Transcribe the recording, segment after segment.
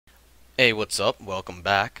Hey, what's up? Welcome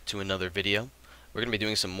back to another video. We're going to be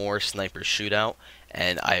doing some more Sniper Shootout,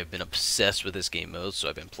 and I have been obsessed with this game mode, so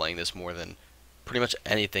I've been playing this more than pretty much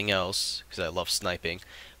anything else, because I love sniping.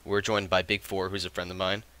 We're joined by Big Four, who's a friend of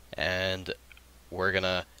mine, and we're going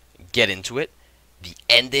to get into it. The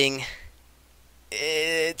ending,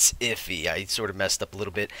 it's iffy. I sort of messed up a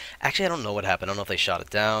little bit. Actually, I don't know what happened. I don't know if they shot it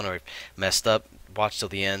down or messed up. Watch till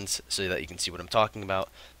the end so that you can see what I'm talking about,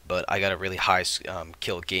 but I got a really high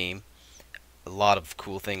kill game. A lot of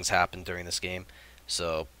cool things happen during this game,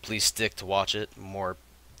 so please stick to watch it. More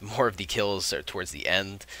of the kills are towards the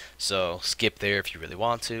end, so skip there if you really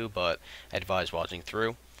want to, but I advise watching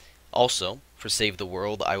through. Also, for Save the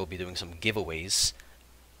World, I will be doing some giveaways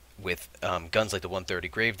with guns like the 130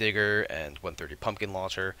 Gravedigger and 130 Pumpkin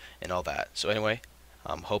Launcher and all that. So anyway,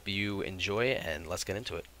 hope you enjoy, and let's get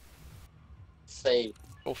into it. Say,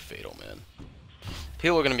 Go Fatal, man.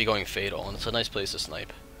 People are going to be going Fatal, and it's a nice place to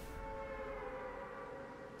snipe.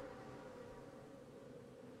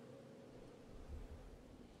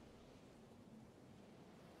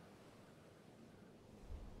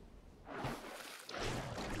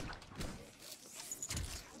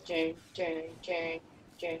 jing, jing, jing,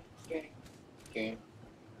 jing, jing, jing.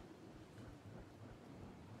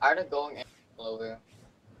 Are they going over?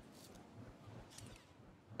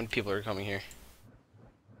 When people are coming here.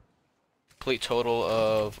 Complete total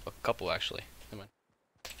of a couple, actually. Never mind.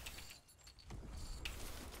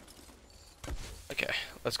 Okay,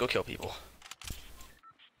 let's go kill people.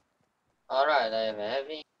 Alright, I have a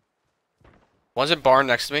heavy. One's in barn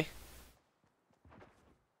next to me.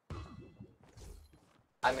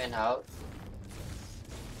 I'm in house.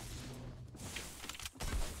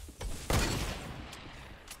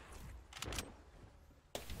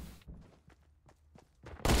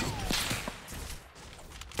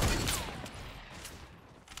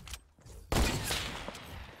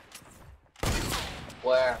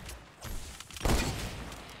 Where?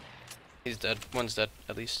 He's dead. One's dead,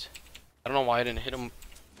 at least. I don't know why I didn't hit him.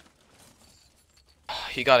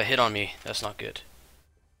 He got a hit on me. That's not good.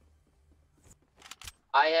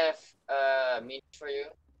 I have meat for you.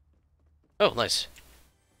 Oh, nice.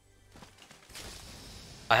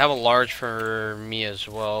 I have a large for me as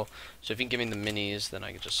well, so if you can give me the minis, then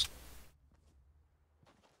I can just...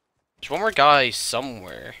 There's one more guy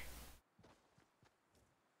somewhere.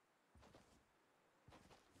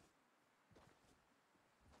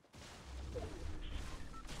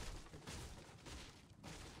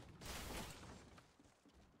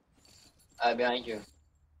 Behind you.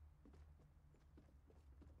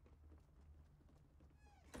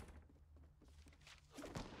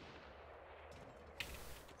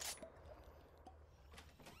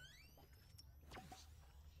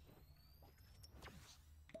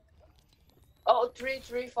 Oh,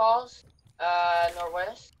 three falls.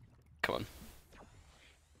 Northwest. Come on.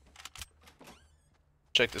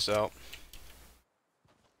 Check this out.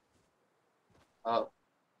 Oh.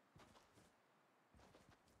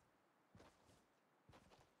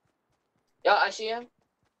 Yeah, I see him.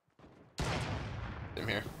 I'm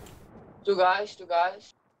here. Two guys, two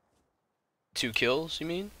guys. 2 kills, you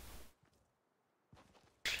mean?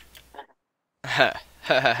 Ha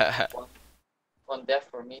ha ha ha ha. One death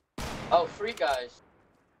for me. Oh, three guys.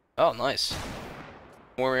 Oh, nice.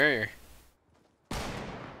 More area.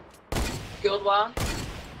 Killed one.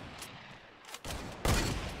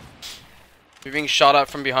 You're being shot at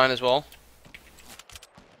from behind as well.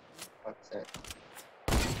 What's it?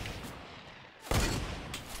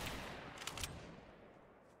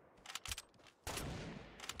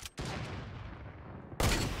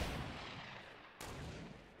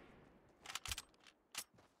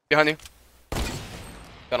 Behind you.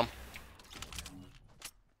 Got him.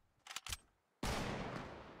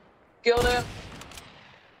 Killed him.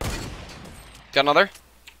 Got another.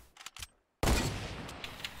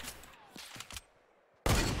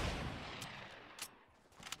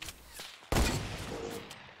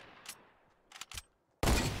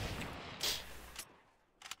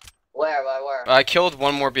 Where? I killed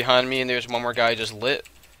one more behind me, and there's one more guy just lit.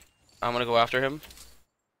 I'm gonna go after him.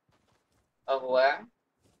 Over where?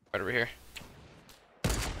 Right over here.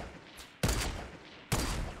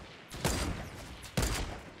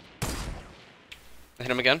 I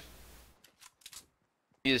hit him again.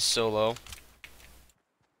 He is so low.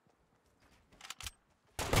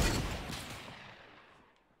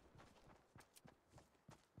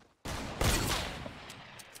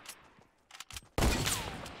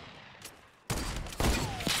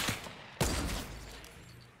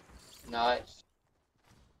 Nice.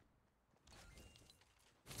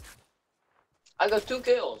 I got 2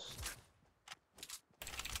 kills.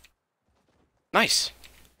 Nice.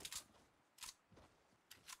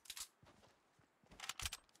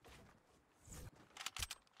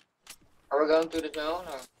 Are we going to the zone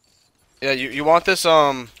or? Yeah, you want this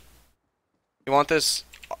you want this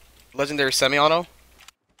legendary semi-auto?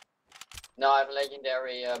 No, I have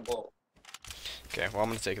legendary bull. Okay, well I'm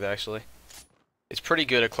gonna take that actually. It's pretty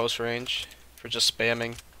good at close range for just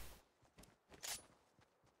spamming.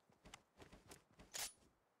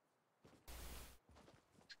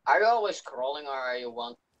 Are you always scrolling or are you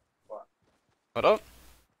one? What up?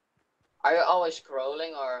 Are you always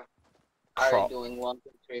scrolling or are you Crawl. doing 1, 2,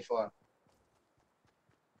 3, 4?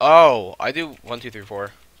 Oh, I do 1, 2, 3,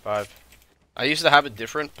 4, 5. I used to have it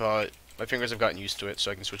different, but my fingers have gotten used to it, so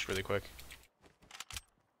I can switch really quick.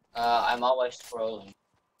 I'm always scrolling.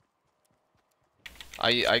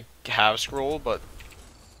 I have scroll, but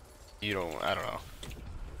you don't. I don't know.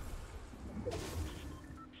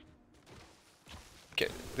 Okay,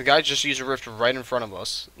 the guy just used a rift right in front of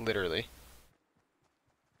us, literally.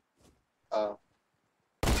 Oh.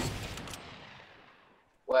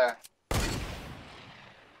 Where?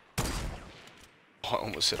 Oh, I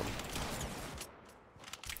almost hit him.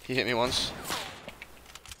 He hit me once.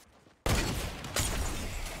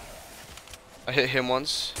 I hit him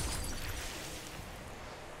once.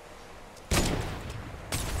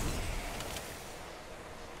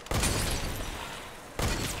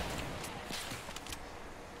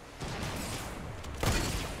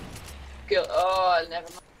 Kill. Oh, never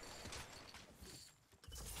mind.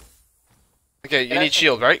 Okay, you Can I need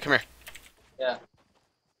shield, right? Come here. Yeah.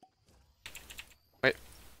 Wait.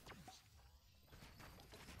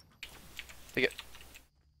 Take it.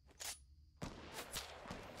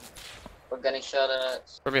 We're getting shot at.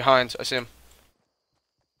 We're behind. I see him.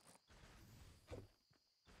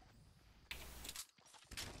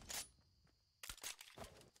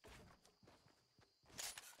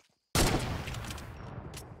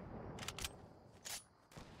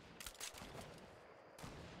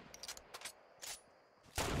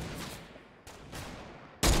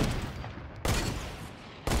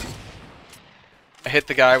 I hit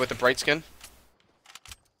the guy with the bright skin.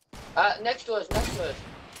 Next to us, next to us.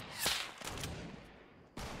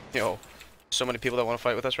 Yo, so many people that want to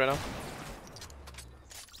fight with us right now.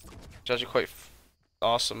 It's actually quite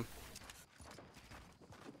awesome.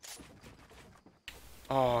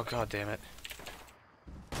 Oh, god damn it.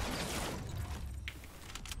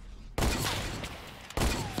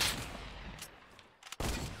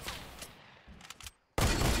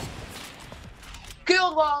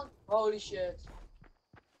 Killed one! Holy shit.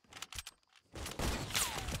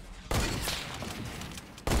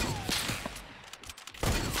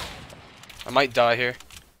 I might die here.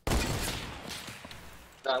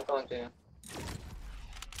 No, I'm going to.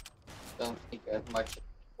 Don't think as much.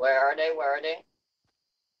 Where are they? Where are they?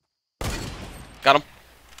 Got him.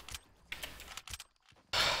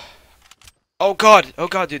 Oh god,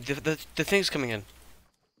 dude, the thing's coming in.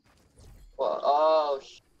 Well, oh,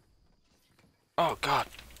 Oh god.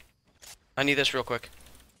 I need this real quick.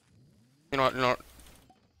 You know what, you know what?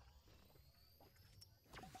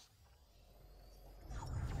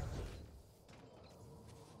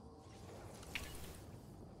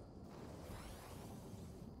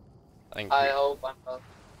 I hope I'm not.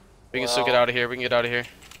 We can still get out of here, we can get out of here.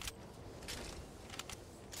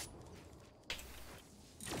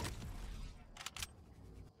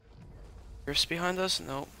 Rifts behind us?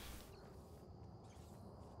 No.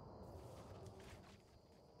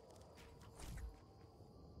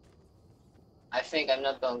 I think I'm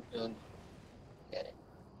not going to get it.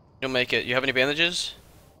 You'll make it. You have any bandages?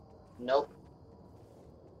 Nope.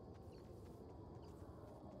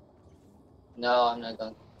 No, I'm not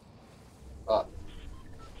going to. Oh.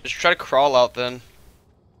 Just try to crawl out then.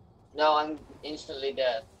 No, I'm instantly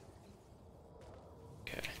dead.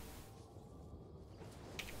 Okay.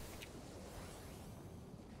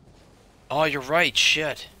 Oh, you're right,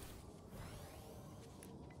 shit.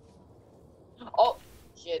 Oh,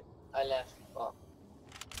 shit. I left. Oh.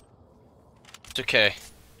 It's okay.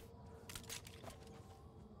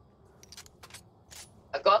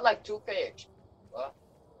 I got like 2k. What?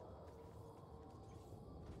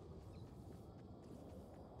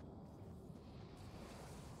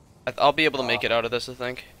 I'll be able to make it out of this, I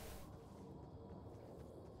think.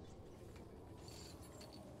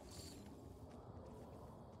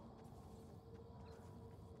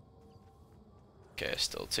 Okay,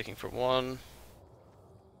 still ticking for one.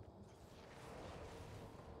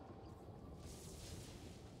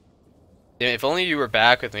 Yeah, if only you were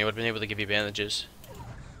back with me, I would have been able to give you bandages.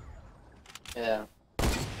 Yeah.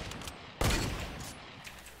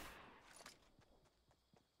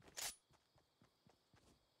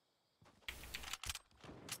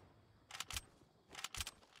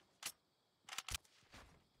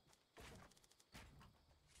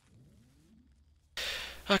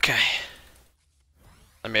 Okay.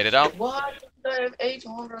 I made it out. Why do I have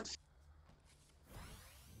 800?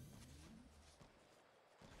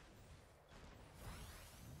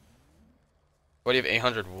 What do you have?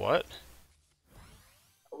 800 what?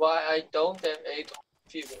 Why I don't have 800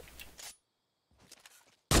 people?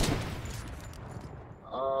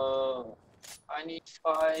 I need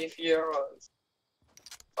 €5.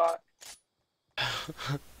 Fuck.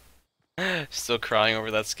 Still crying over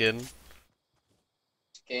that skin.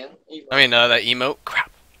 Skin, I emo. mean, that emote.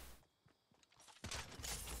 Crap.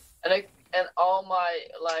 And all my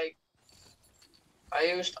like I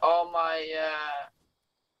used all my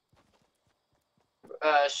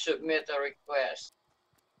submit a request.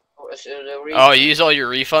 Was it a Oh, you refund? used all your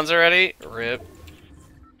refunds already? Rip.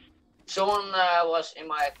 Someone was in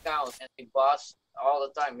my account and he bought all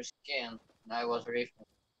the time a skin, and I was refund.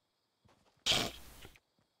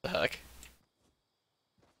 The heck?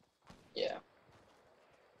 Yeah.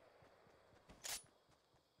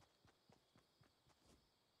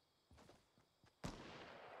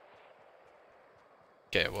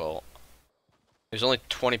 Okay, well, there's only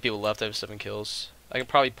 20 people left. I have 7 kills. I can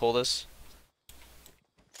probably pull this.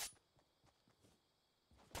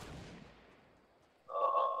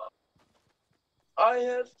 I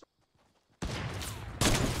have.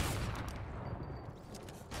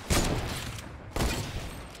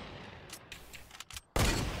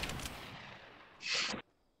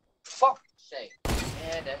 Fuck sake.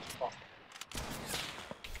 Yeah, that's fuck.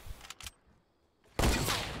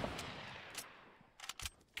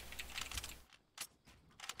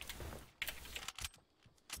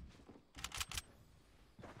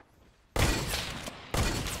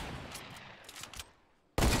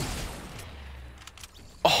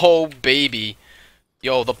 Oh, baby.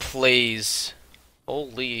 Yo, the plays.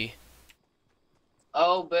 Holy.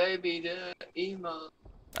 Oh baby, the emo.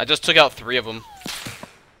 I just took out 3 of them.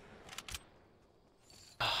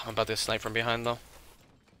 I'm about to snipe from behind, though.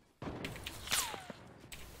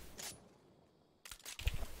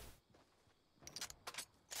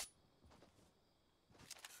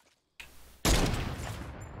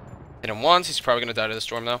 Hit him once. He's probably gonna die to the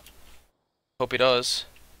storm, though. Hope he does.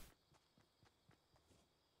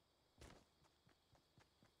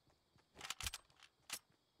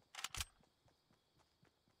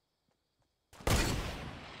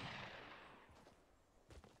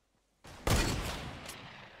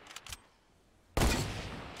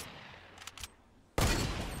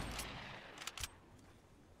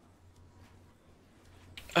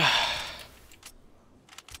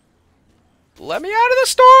 Let me out of the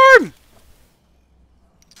storm!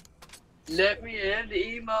 Let me in the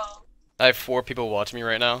emo. I have 4 people watching me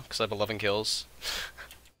right now because I have 11 kills.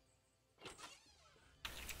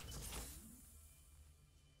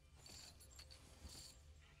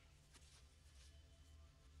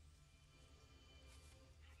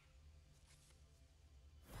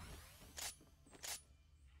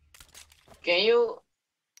 Can you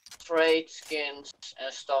trade skins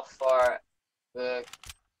and stuff for the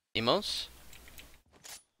Emos?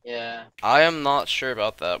 yeah? I am not sure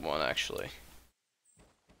about that one, actually.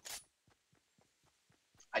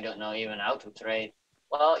 I don't know even how to trade.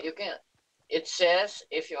 Well, you can. It says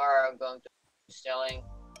if you are going to be selling,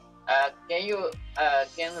 can you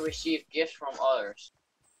can receive gifts from others?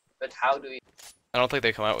 But how do you? I don't think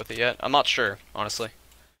they come out with it yet. I'm not sure, honestly.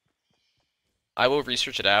 I will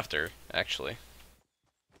research it after, actually.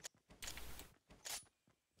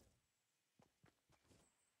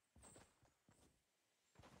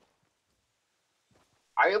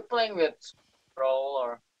 Are you playing with control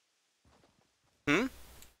or Hmm?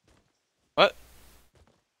 What?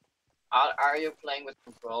 are you playing with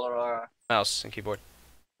controller or Mouse and keyboard.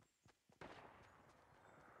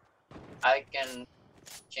 I can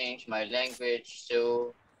change my language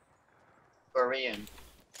to Korean?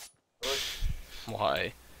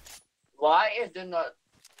 Why? Why is there not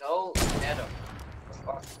no better?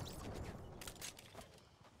 Fuck.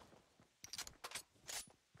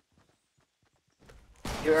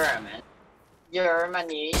 German.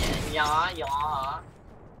 Germany. Ja, ja.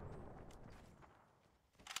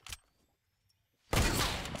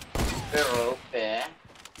 Europe.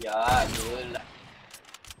 Ja, lul.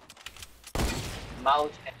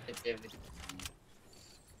 Mouse sensitivity.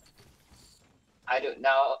 I don't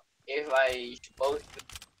know if I supposed to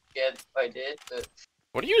get by this, but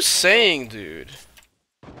What are you saying, dude?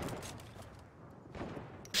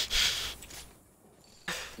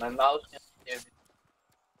 my mouse sensitivity.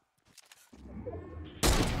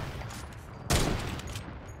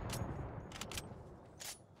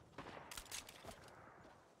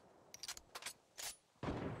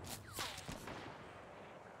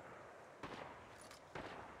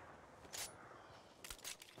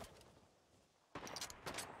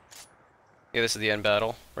 Okay, this is the end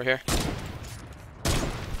battle right here.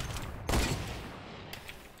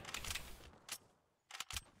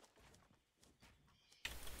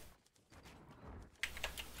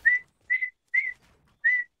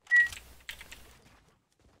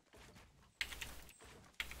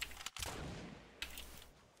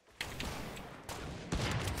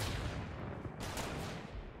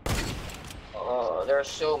 Oh, there are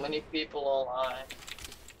so many people online.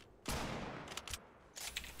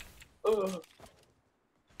 Ugh.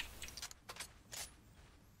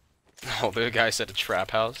 Oh, the guy said a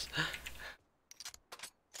trap house.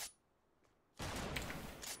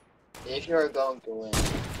 If you're going to win.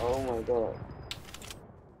 Oh my god.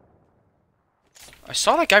 I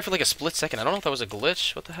saw that guy for like a split second. I don't know if that was a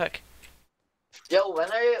glitch. What the heck? Yo,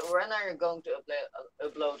 when are you going to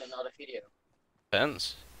upload another video?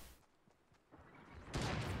 Depends.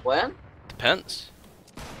 When? Depends.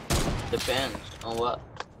 Depends on what.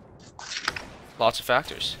 Lots of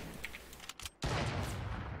factors.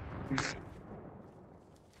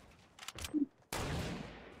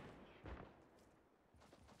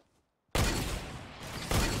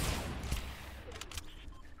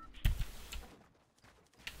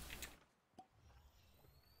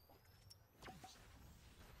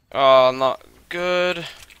 Oh, not good.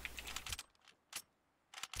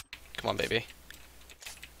 Come on, baby.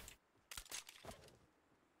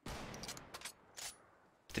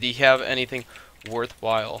 Did he have anything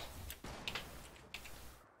worthwhile?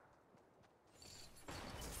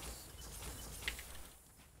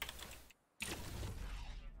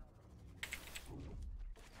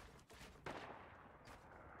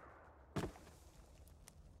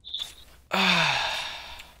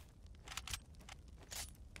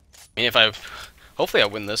 I mean, if I... Hopefully I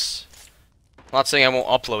win this. I'm not saying I won't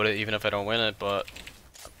upload it even if I don't win it, but...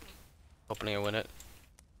 Hoping I win it.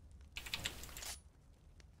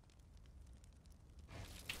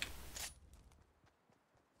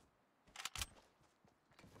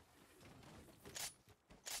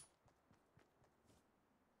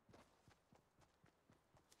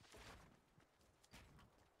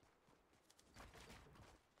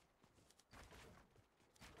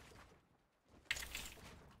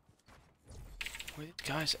 Where are these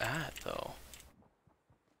guys at, though?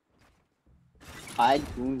 I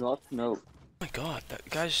do not know. Oh my god, that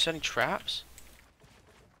guy's setting traps?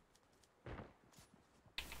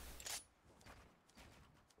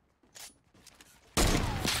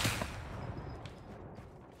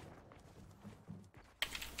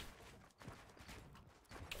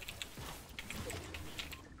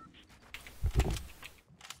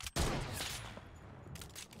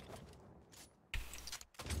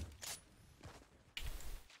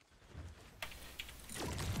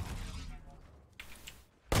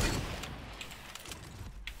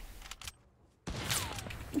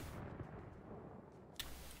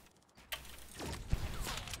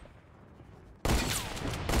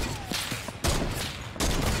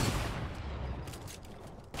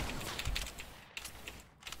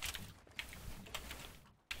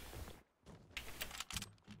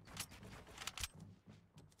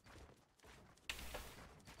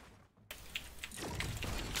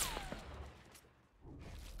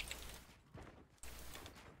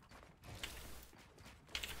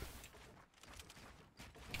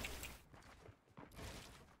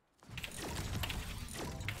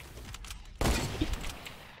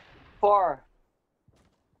 Four.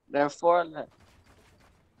 There are four left.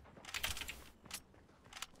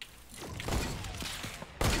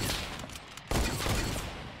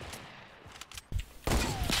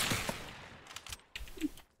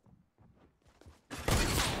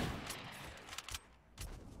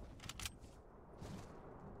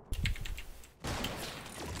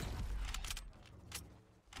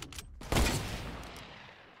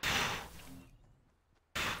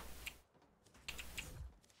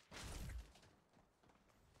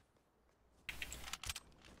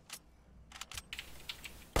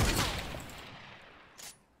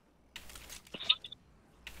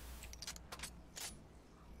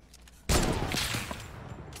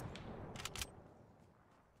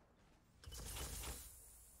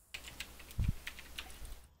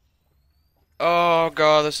 Oh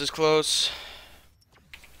god, this is close.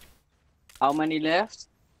 How many left?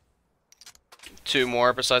 Two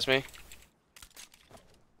more besides me.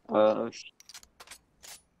 Uh,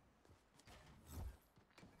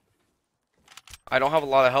 I don't have a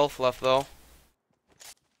lot of health left, though.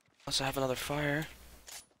 Unless I have another fire.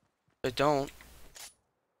 I don't.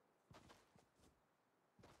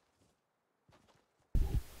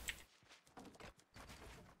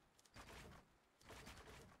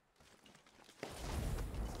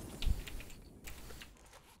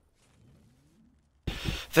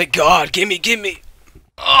 Thank God! Gimme!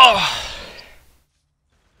 Oh!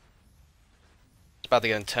 It's about to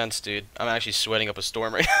get intense, dude. I'm actually sweating up a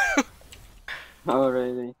storm right now.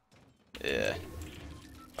 Alrighty. Yeah.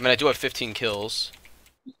 I mean, I do have 15 kills.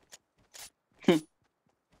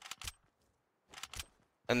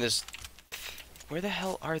 And there's... Where the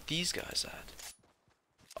hell are these guys at?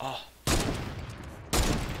 Oh.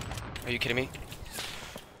 Are you kidding me?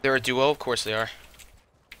 They're a duo? Of course they are.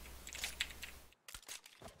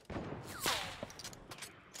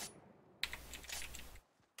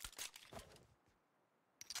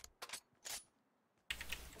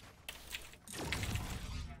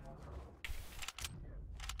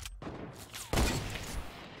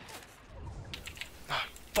 Oh,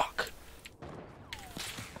 fuck.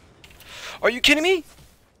 Are you kidding me?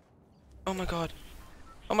 Oh my god.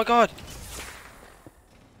 Oh my god.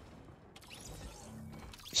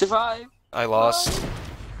 Survive! I lost.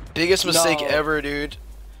 Biggest mistake No. ever, dude.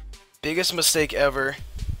 Biggest mistake ever.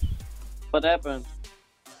 What happened?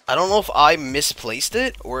 I don't know if I misplaced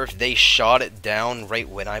it or if they shot it down right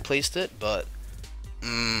when I placed it, but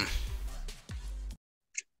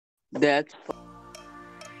That's